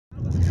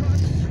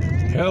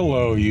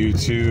Hello,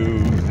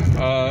 YouTube.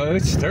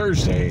 It's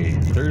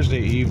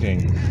Thursday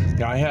evening.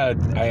 Now, I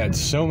had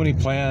so many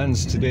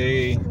plans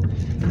today.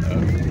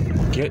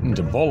 Getting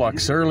to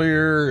Bullocks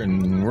earlier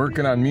and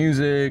working on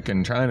music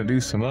and trying to do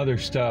some other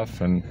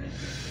stuff, and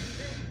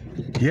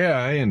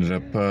yeah, I ended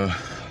up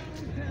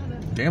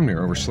damn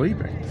near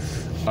oversleeping.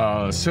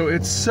 So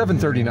it's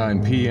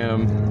 7:39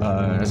 p.m.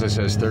 As I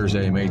said, it's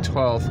Thursday, May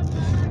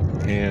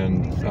 12th,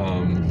 and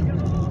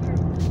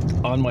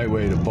on my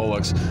way to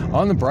Bullocks.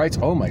 On the brights,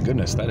 oh my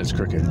goodness, that is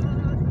crooked.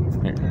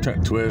 Here,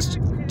 twist.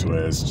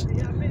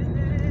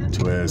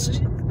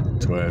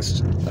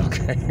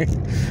 Okay,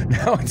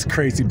 now it's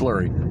crazy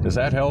blurry. Does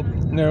that help?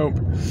 Nope.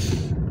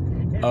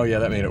 Oh yeah,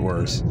 that made it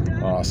worse.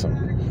 Awesome.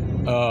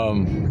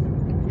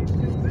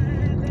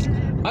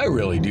 I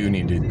really do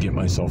need to get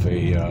myself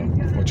a a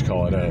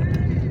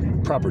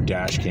proper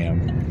dash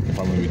cam if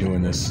I'm going to be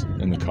doing this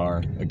in the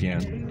car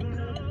again.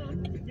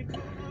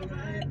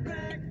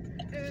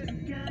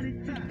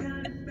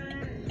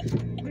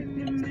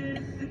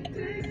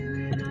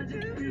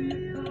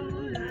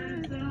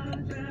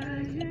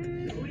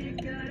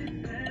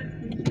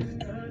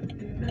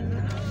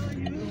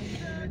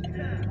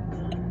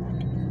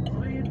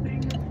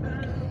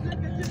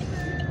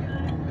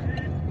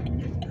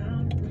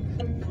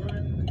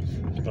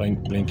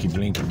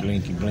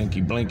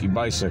 Blinky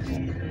bicycle.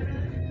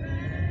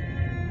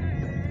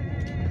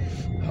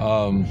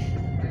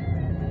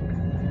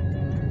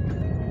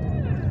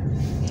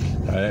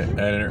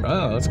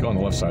 Let's go on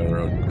the left side of the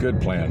road. Good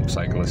plan,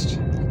 cyclist.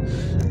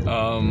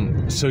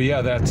 So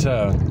yeah,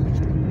 that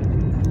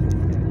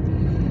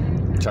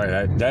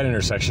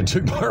intersection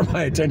took more of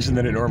my attention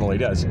than it normally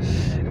does.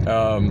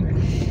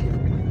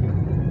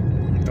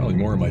 Probably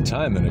more of my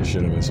time than it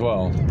should have as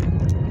well.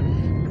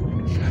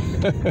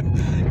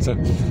 It's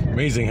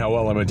amazing how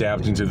well I'm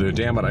adapting to the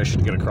damn it, I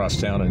should get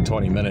across town in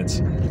 20 minutes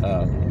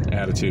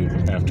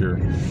attitude after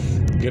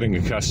getting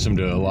accustomed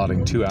to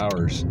allotting 2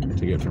 hours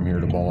to get from here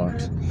to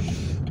Bullocks.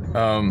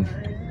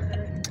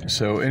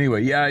 So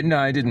anyway, yeah, no,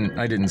 I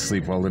didn't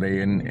sleep well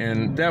today,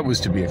 and that was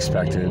to be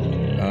expected.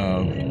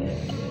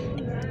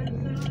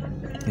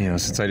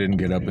 Since I didn't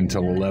get up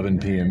until 11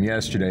 p.m.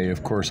 yesterday,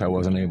 of course I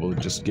wasn't able to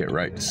just get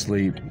right to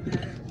sleep.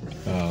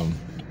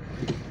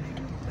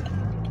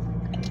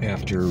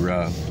 After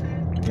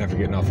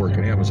getting off work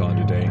at Amazon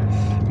today.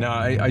 Now,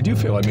 I do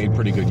feel I made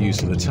pretty good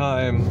use of the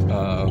time,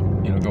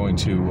 going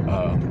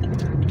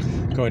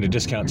to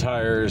Discount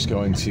Tires,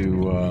 going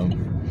to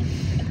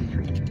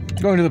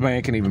the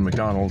bank, and even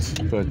McDonald's.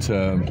 But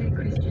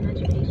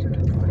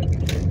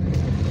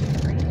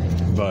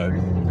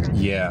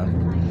yeah,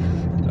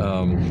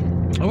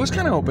 I was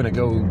kind of hoping to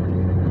go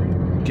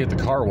get the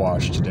car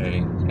washed today,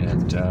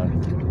 and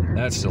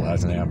that still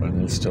hasn't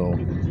happened. It's still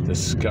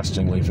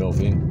disgustingly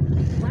filthy.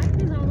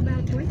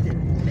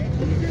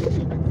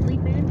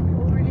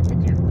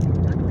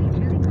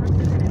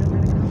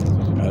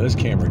 This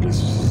camera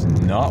does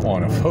not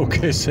want to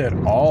focus at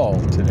all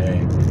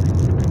today.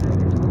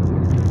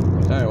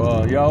 All right,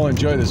 well, y'all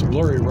enjoy this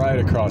blurry ride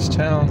across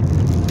town.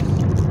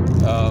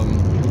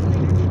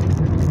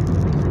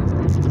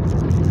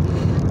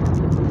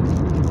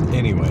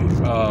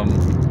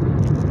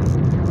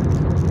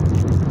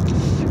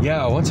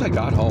 Yeah, once I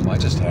got home, I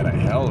just had a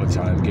hell of a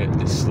time getting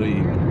to sleep,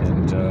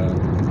 and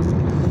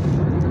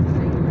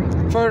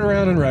farted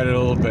around and Reddit a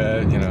little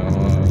bit,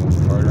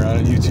 farted around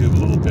on YouTube a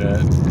little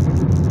bit.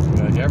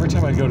 Every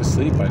time I'd go to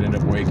sleep, I'd end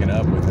up waking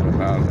up within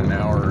about an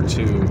hour or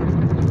two.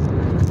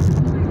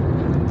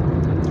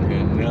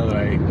 And now that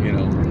I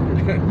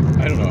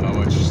don't know how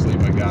much sleep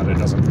I got, it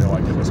doesn't feel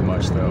like it was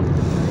much, though.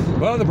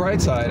 Well, on the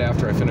bright side,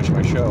 after I finish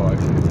my show, I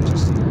can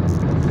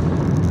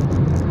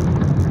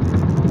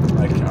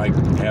I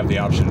have the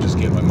option to just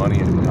get my money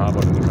and hop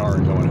up in the car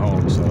and going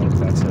home, so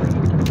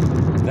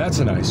that's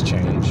a nice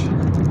change.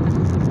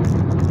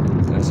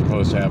 As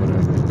opposed to having to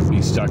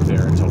be stuck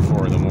there until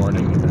 4 in the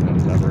morning and then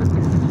another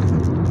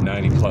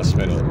 90-plus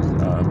minute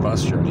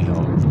bus journey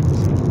home.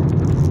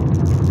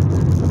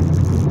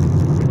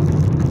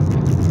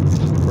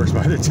 Of course,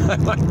 by the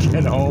time I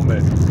get home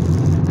at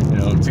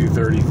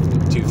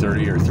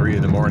 2:30 or 3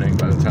 in the morning,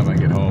 by the time I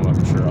get home,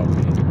 I'm sure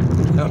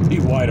I'll be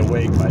wide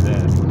awake by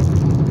then.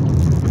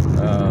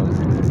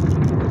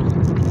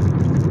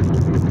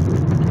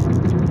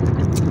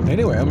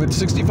 Anyway, I'm at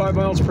 65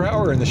 miles per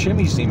hour, and the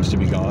shimmy seems to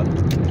be gone,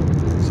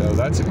 so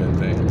that's a good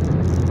thing.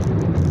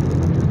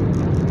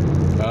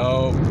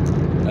 Oh.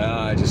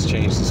 I just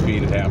changed the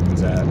speed it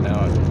happens at.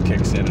 Now it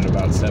kicks in at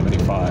about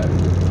 75.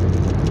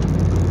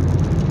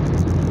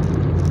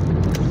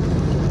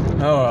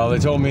 Oh well, they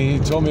told me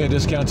at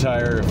Discount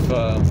Tire if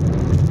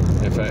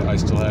I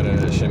still had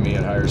a shimmy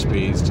at higher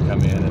speeds to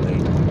come in, and they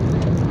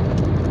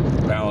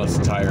balance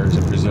the tires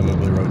and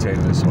presumably rotate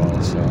them as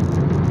well. So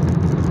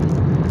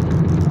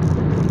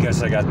I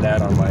guess I got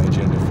that on my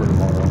agenda for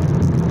tomorrow.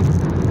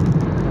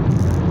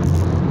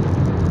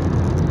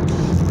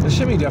 The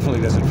shimmy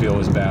definitely doesn't feel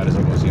as bad as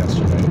it was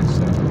yesterday,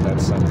 so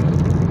that's something.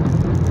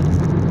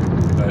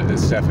 But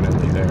it's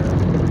definitely there.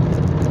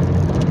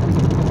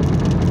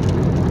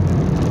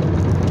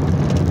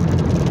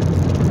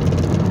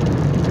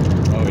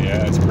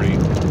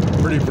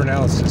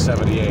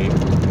 78.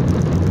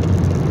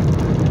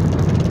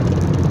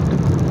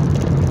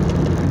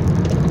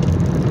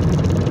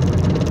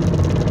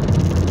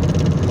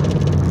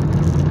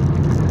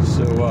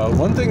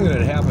 One thing that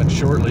had happened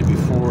shortly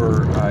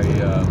before I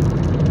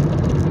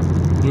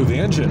blew the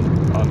engine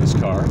on this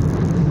car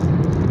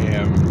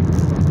and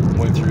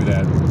went through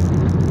that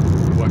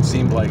what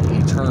seemed like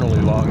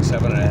eternally long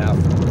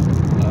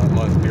 7.5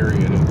 month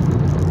period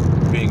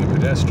of being a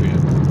pedestrian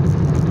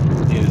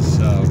is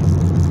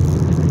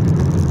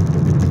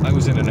I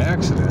was in an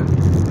accident.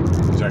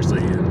 I was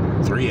actually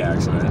in 3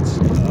 accidents.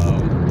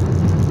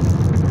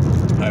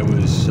 I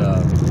was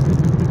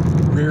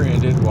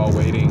rear-ended while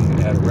waiting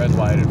at a red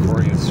light at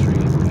 40th Street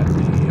at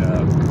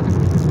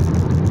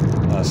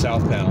the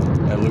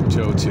southbound at Loop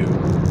 202.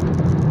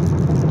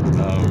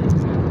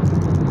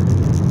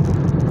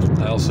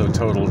 I also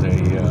totaled a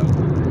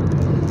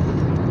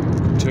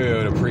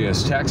Toyota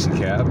Prius taxi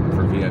cab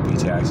for VIP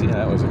taxi.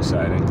 That was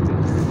exciting.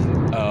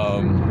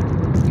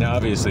 Now,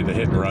 obviously, the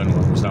hit and run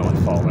one was not my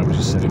fault. I was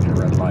just sitting at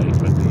a red light,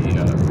 but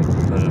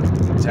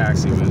the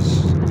taxi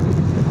was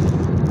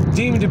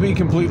deemed to be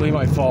completely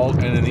my fault.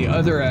 And in the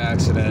other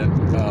accident,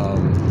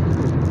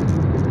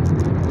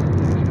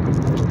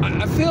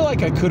 I feel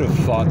like I could have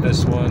fought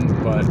this one,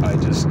 but I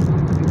just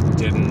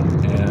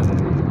didn't, and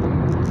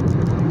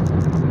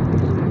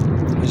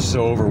I was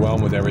so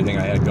overwhelmed with everything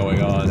I had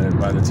going on, and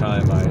by the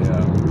time I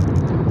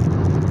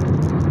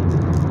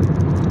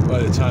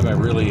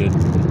really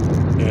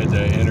had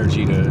the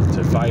energy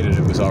to fight it,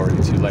 it was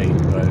already too late.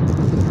 But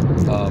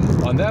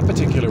on that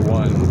particular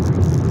one,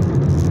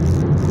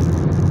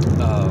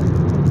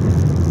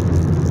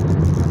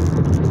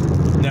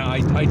 now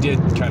I did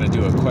kind of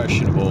do a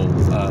questionable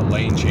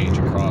lane change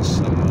across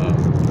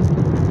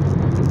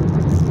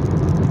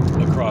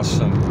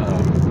some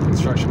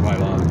construction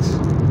pylons,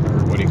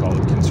 or what do you call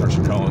it,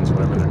 construction cones,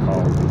 whatever they're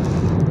called,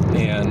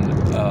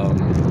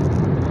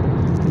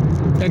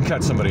 and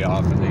cut somebody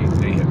off, and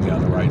they hit me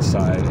on the right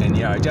side. And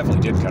yeah, I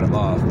definitely did cut them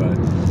off, but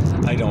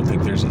I don't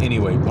think there's any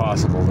way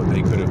possible that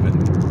they could have been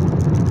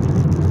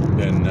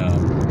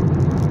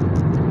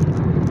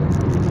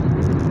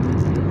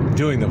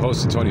doing the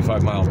posted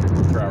 25 mile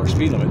per hour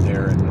speed limit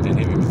there and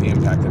hit me with the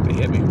impact that they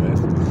hit me with.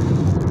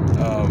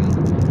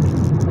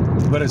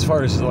 But as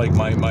far as like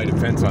my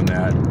defense on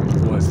that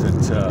was that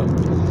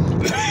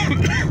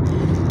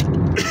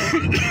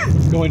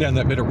going down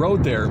that bit of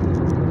road there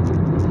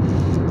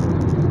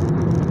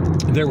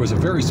was a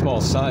very small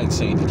sign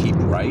saying to keep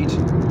right,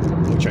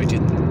 which I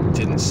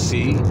didn't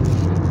see.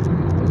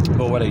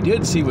 But what I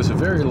did see was a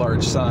very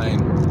large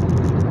sign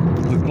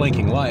with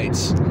blinking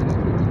lights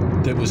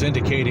that was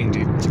indicating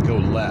to go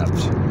left.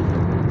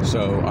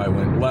 So I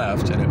went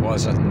left, and it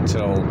wasn't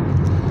until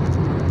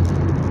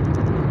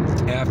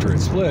after it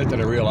split that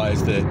I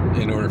realized that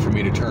in order for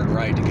me to turn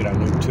right to get on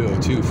Loop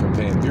 202 from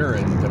Van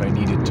Buren, that I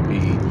needed to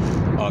be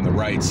on the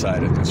right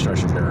side of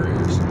construction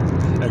barriers.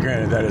 Now,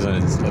 granted, that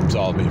doesn't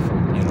absolve me from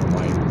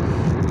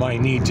my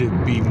need to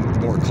be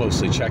more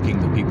closely checking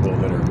the people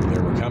that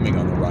were coming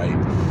on the right.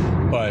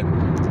 But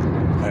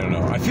I don't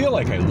know. I feel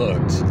like I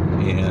looked,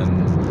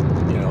 and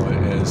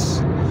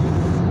as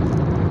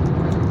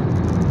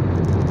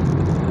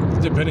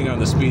depending on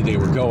the speed they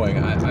were going,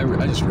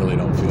 I just really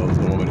don't feel that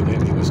the woman who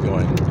hit me was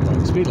going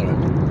the speed limit.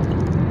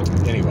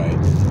 Anyway,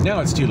 now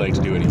it's too late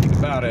to do anything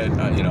about it.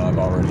 I've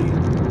already,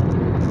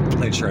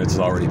 my insurance has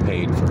already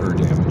paid for her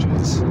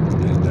damages,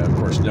 and of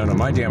course none of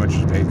my damage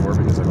was paid for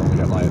because I've only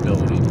got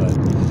liability. But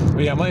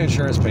yeah, my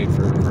insurance paid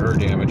for her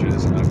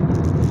damages, and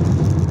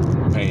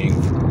I'm paying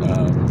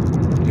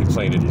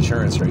inflated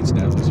insurance rates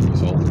now as a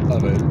result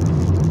of it.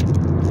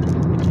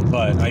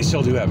 But I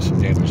still do have some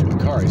damage in my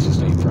car I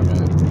sustained from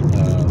it.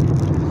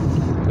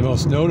 The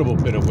most notable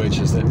bit of which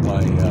is that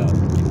my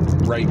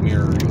right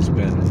mirror has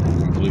been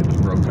completely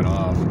broken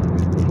off,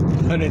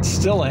 and it's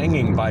still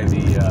hanging by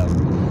the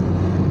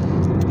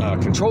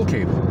control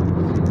cable.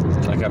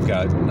 Like, I've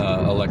got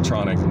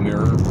electronic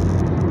mirror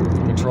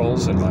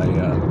controls in my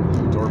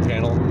door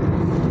panel.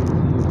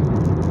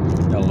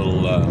 Got a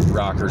little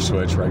rocker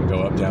switch where I can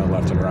go up, down,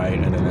 left, and right,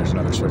 and then there's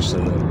another switch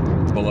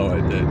below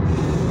it that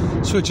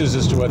switches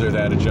as to whether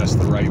that adjusts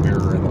the right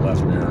mirror and the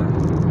left mirror.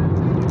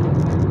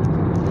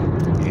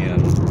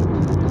 And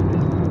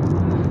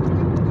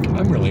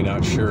I'm really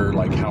not sure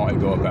how I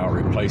go about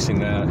replacing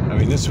that. I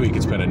mean, this week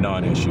it's been a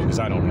non-issue because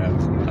I don't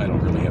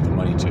really have the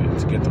money to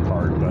get the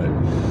part. But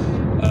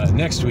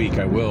next week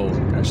I will,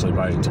 actually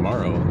by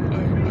tomorrow,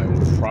 I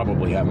will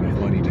probably have enough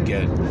money to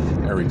get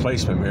a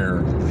replacement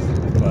mirror.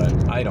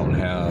 But I don't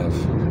have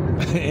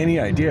any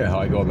idea how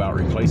I go about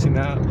replacing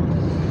that.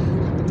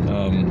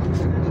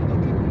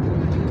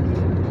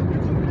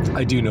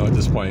 I do know at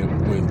this point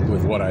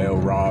with what I owe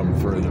Rob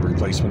for the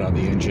replacement on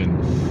the engine,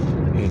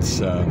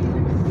 it's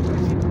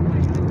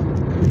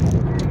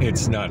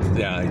not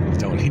that I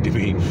don't need to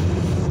be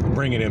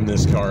bringing him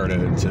this car to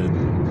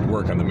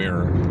work on the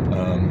mirror.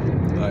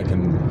 I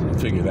can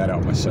figure that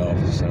out myself.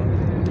 So,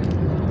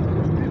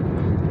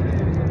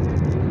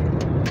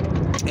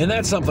 and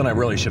that's something I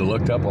really should have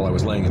looked up while I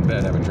was laying in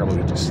bed having trouble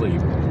getting to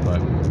sleep. But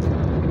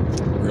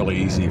really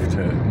easy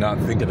to not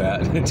think of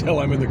that until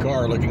I'm in the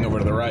car looking over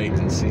to the right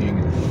and seeing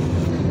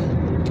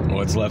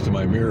what's left of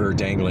my mirror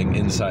dangling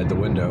inside the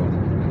window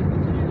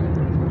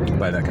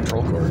by that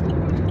control cord.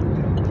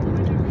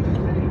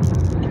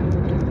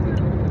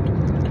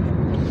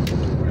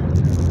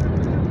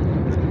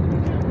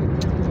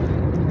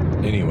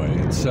 Anyway,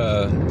 it's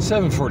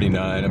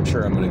 7:49. I'm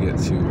sure I'm going to get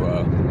to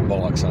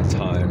Bullocks on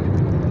time.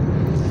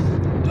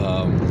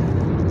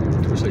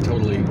 Of course, I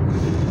totally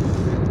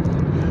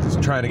was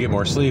trying to get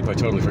more sleep. I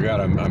totally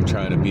forgot I'm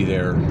trying to be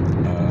there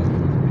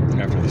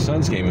after the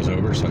Suns game is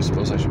over, so I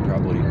suppose I should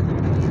probably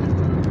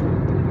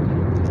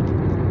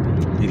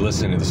be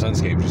listening to the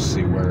Suns game just to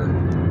see where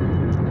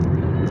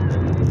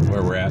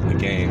we're at in the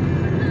game.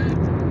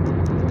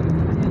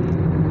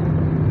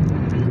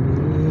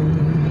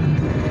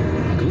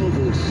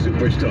 Global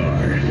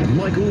superstar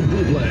Michael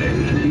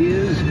Bublé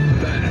is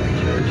back.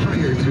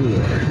 Higher Tour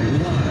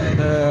live.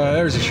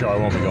 There's a show I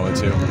won't be going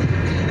to.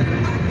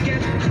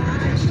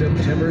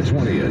 September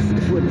 20th,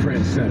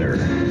 Footprint Center.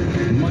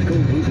 Michael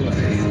Bublé.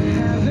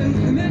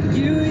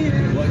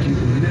 Like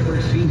you've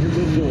never seen him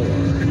before.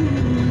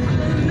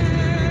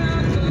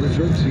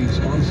 Reserve seats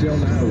on sale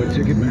now at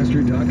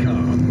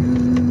Ticketmaster.com.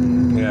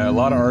 Yeah, a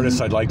lot of artists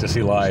I'd like to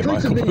see live.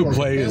 Michael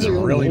Bublé is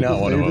really not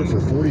one of them. For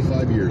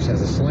 45 years,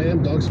 has a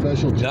slam dunk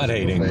special. Not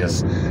hating,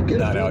 just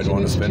not how I'd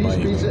want to spend my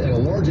evening. Pizza and a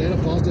large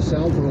antipasta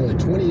salad for only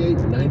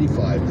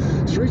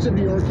 $28.95. Streets of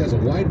New York has a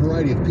wide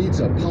variety of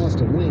pizza,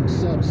 pasta, wings,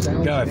 subs,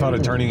 salads. God, I thought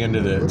of tuning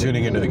into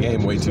the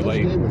game way too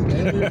late.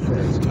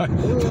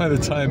 by the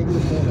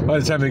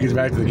time it gets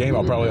back to the game,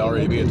 I'll probably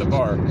already be at the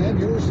bar. Have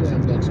your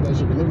slam dunk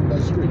special delivered by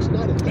Streets,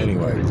 not a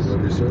Anyway,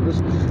 delivery service.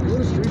 Go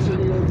to Streets of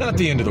New York. Not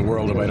the end of the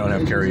world if I don't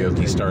have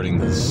karaoke starting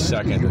the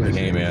second the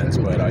game ends,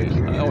 but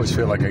I always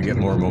feel like I get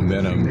more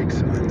momentum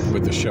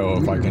with the show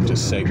if I can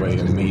just segue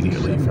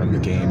immediately from the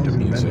game to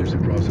music.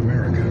 Across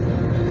America.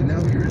 And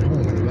now you're at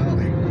home in the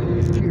Valley.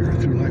 Here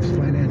through life's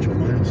financial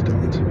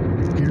milestones.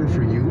 Here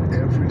for you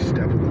every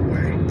step of the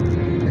way.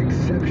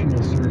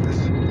 Exceptional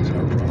service is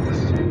our promise.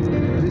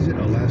 Visit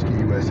Alaska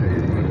USA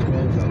at one of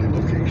 12 Valley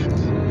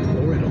locations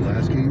or at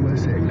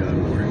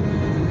alaskausa.org.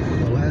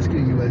 Alaska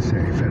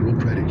USA Federal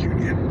Credit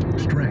Union.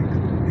 Strength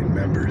in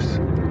members.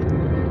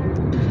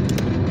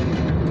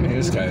 Hey,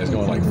 this guy is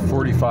going like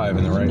 45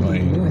 in the right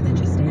lane. More than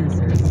just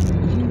answers.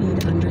 You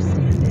need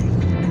understanding.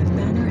 At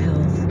Banner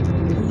Health,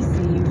 we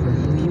see you for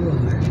who you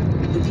are,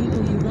 the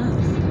people you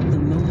love, the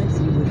moments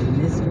you would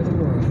miss for the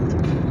world.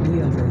 We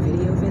offer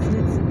video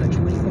visits, a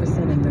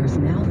 24/7 nurse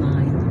now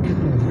line, and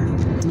more.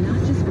 Not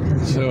just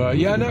because. So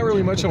yeah, not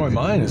really much on my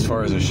mind as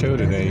far as a show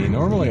today.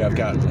 Normally I've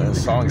got a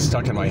song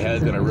stuck in my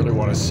head that I really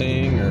want to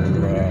sing, or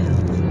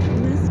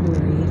Less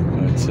worried.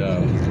 but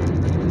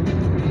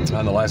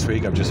on the last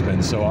week I've just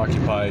been so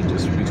occupied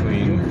just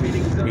between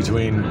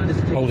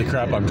holy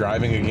crap, I'm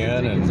driving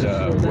again, and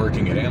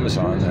working at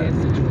Amazon that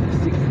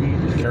the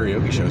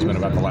karaoke show has been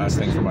about the last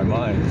thing from my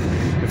mind.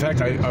 In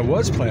fact, I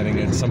was planning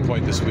at some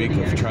point this week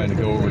of trying to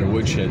go over to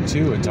Woodshed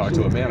too and talk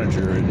to a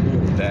manager,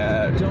 and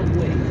that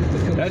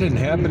didn't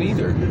happen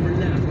either.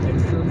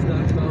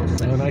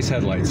 Oh, nice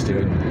headlights,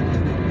 dude.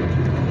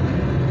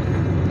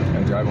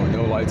 I'm driving with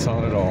no lights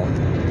on at all.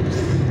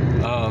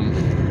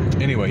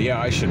 Anyway, yeah,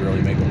 I should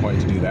really make a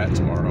point to do that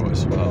tomorrow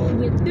as well.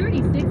 With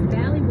 36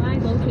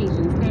 valley-wide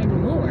locations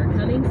and more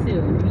coming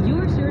soon,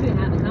 you're sure to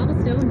have a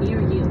Cobblestone near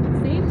you.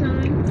 Save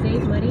time,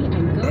 save money,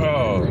 and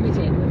go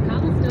unlimited with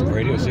Cobblestone.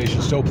 Radio station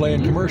still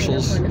playing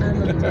commercials.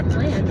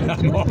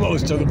 I'm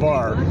almost to the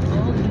bar. All you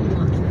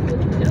want,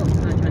 with no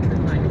contract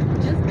required.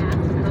 Just ask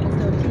a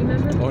Cobblestone team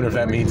member. I wonder if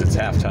that means it's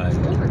halftime.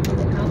 Or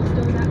visit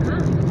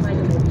cobblestone.com to find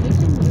a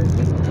location near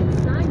you and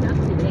sign up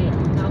today.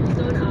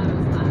 Cobblestone Auto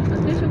Spa,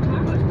 official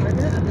car wash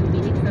partner of the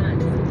Phoenix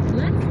Suns.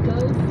 Let's go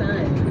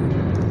Suns!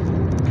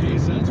 Hey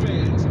Suns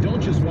fans,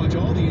 don't just watch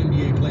all the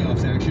NBA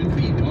playoffs action,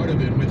 be part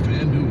of it with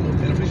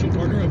FanDuel, an official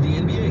partner of the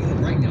NBA.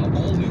 Right now,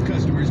 all new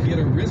customers get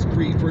a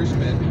risk-free first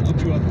bet up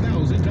to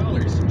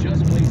 $1,000.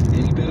 Just place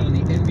any bet on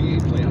the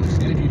NBA playoffs,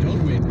 and if you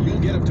don't win, you'll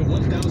get up to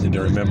 $1,000. And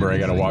to remember, I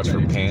got to watch for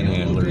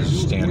panhandlers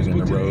standing in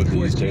the road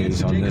these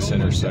days on this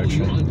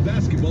intersection. On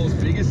basketball's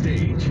biggest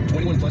stage.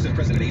 21 plus at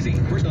present AZ.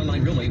 First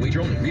online real money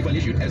wager only. Refund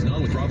issued as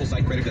non-withdrawable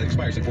site credit that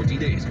expires in 14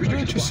 days.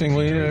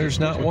 Interestingly, there's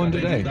not one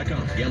today.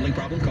 Gambling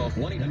problem? Call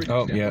 1-800.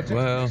 Oh, yeah,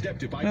 well,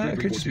 it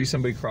could just be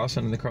somebody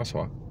crossing in the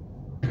crosswalk.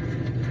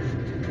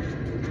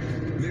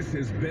 This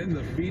has been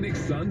the Phoenix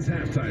Suns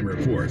halftime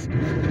report.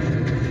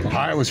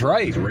 I was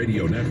right.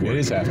 Radio Network. It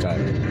is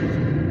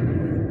halftime.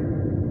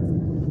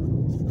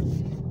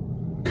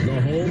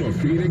 The home of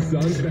Phoenix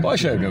Suns. Well, I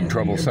should have no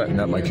trouble setting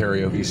up my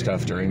karaoke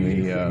stuff during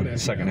the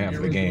second half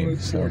of the game.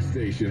 So.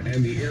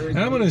 And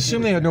I'm going to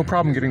assume they had no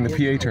problem getting the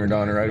PA turned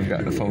on, or I'd have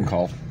gotten a phone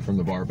call from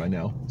the bar by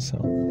now. So.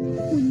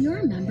 When you're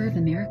a member of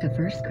America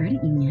First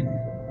Credit Union,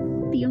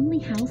 the only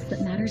house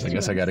that matters I to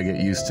guess I us got to get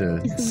used to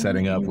is the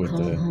setting one up you with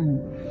call the home.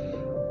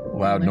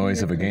 loud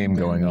noise of a game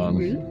going on.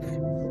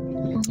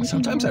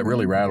 Sometimes that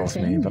really rattles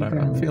me, but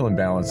I'm feeling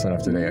balanced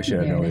enough today. I should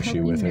have no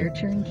issue with it.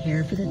 Nurture and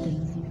care for the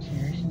things you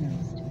cherish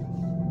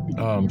most.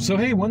 So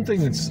hey, one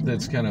thing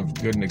that's kind of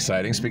good and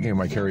exciting, speaking of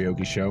my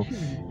karaoke show,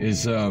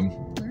 is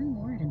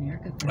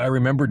I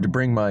remembered to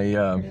bring my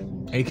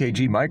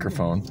AKG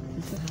microphone.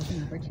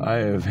 I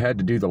have had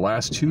to do the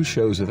last 2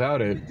 shows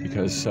without it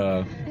because,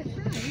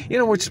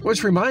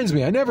 which reminds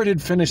me, I never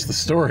did finish the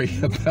story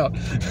about,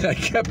 I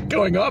kept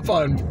going off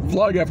on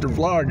vlog after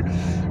vlog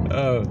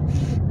a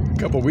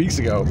couple weeks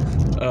ago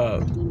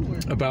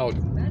about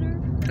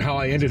how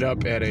I ended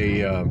up at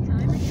a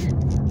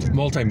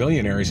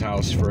multi-millionaire's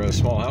house for a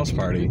small house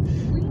party.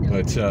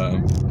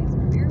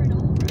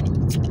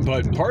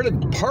 But part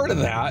of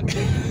that,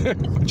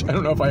 which I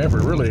don't know if I ever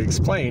really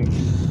explained,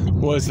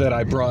 was that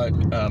I brought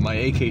my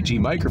AKG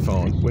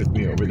microphone with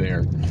me over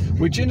there,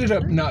 which ended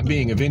up not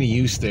being of any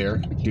use there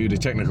due to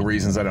technical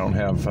reasons I don't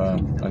have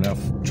enough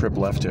trip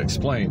left to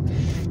explain.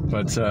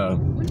 But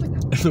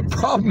the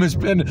problem has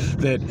been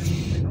that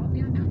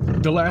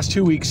the last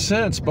 2 weeks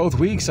since, both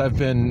weeks, I've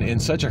been in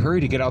such a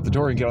hurry to get out the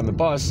door and get on the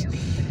bus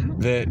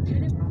that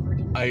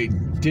I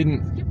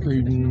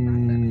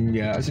didn't.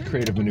 Yeah, it's a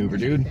creative maneuver,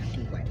 dude.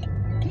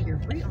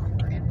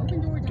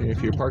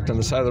 If you're parked on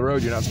the side of the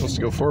road, you're not supposed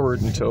to go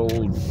forward until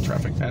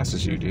traffic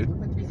passes you, dude.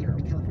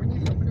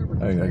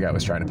 I think that guy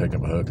was trying to pick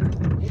up a hooker.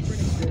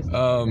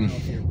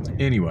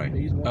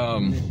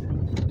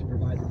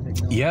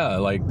 Yeah,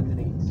 like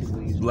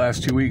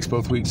last 2 weeks,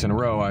 both weeks in a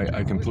row,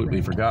 I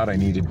completely forgot I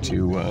needed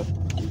to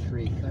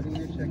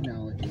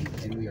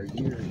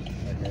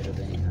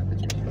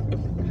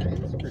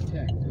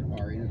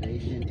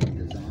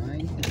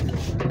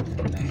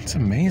It's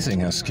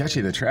amazing how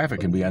sketchy the traffic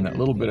can be on that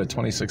little bit of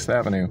 26th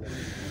Avenue.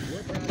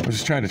 I was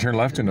just trying to turn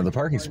left into the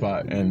parking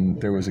spot, and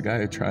there was a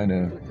guy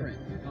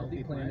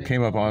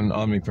came up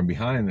on me from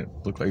behind that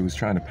looked like he was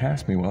trying to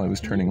pass me while I was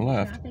turning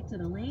left.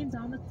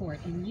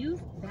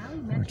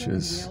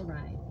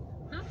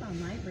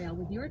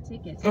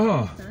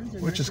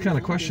 Which is kind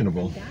of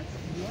questionable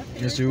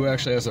as to who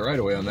actually has the right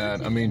of way on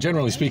that. I mean,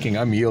 generally speaking,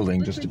 I'm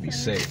yielding just to be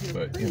safe,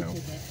 but you know.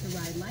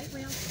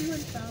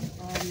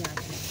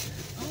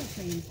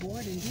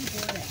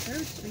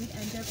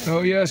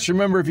 Oh yes,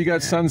 remember if you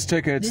got Sun's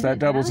tickets, that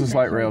doubles as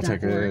light rail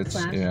tickets.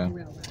 Yeah.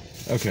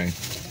 Okay.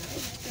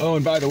 Oh,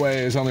 and by the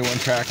way, there's only one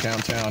track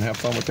downtown. Have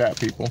fun with that,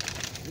 people.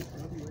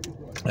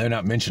 They're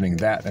not mentioning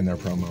that in their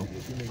promo.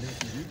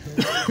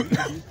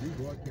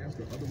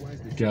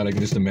 God, I can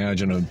just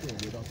imagine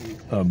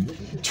a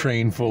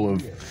train full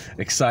of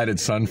excited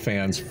Sun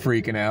fans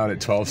freaking out at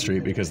 12th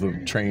Street because the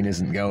train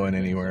isn't going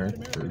anywhere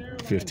for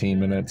 15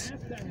 minutes.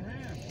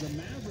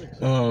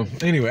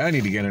 Anyway, I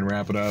need to get in and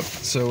wrap it up.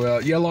 So,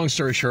 yeah, long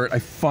story short, I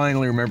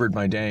finally remembered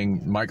my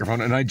dang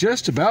microphone, and I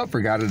just about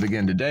forgot it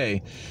again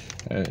today.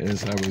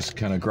 As I was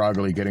kind of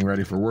groggily getting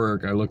ready for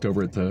work, I looked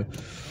over at I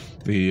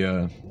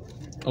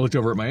looked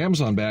over at my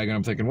Amazon bag, and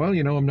I'm thinking, well,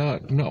 you know, I'm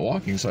not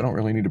walking, so I don't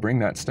really need to bring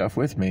that stuff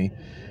with me.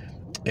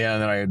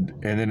 And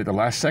then at the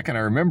last second, I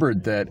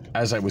remembered that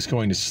as I was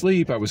going to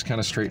sleep, I was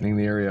kind of straightening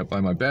the area up by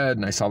my bed,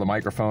 and I saw the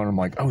microphone. I'm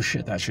like, oh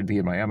shit, that should be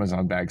in my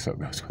Amazon bag, so it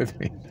goes with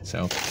me.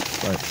 So,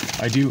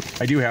 but I do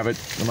have it,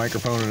 the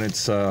microphone and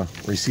its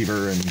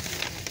receiver and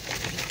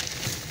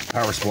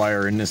power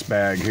supplier in this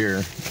bag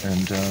here,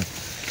 and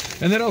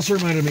that also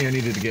reminded me I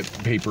needed to get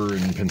paper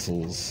and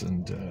pencils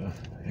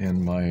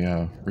and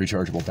my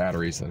rechargeable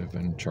batteries that I've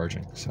been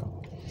charging.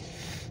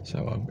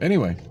 So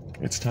anyway.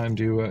 It's time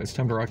to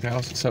rock the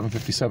house at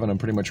 7:57. I'm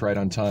pretty much right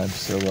on time.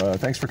 So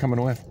thanks for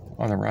coming with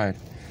on the ride.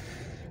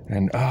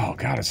 And oh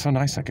God, it's so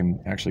nice I can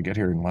actually get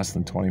here in less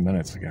than 20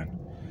 minutes again.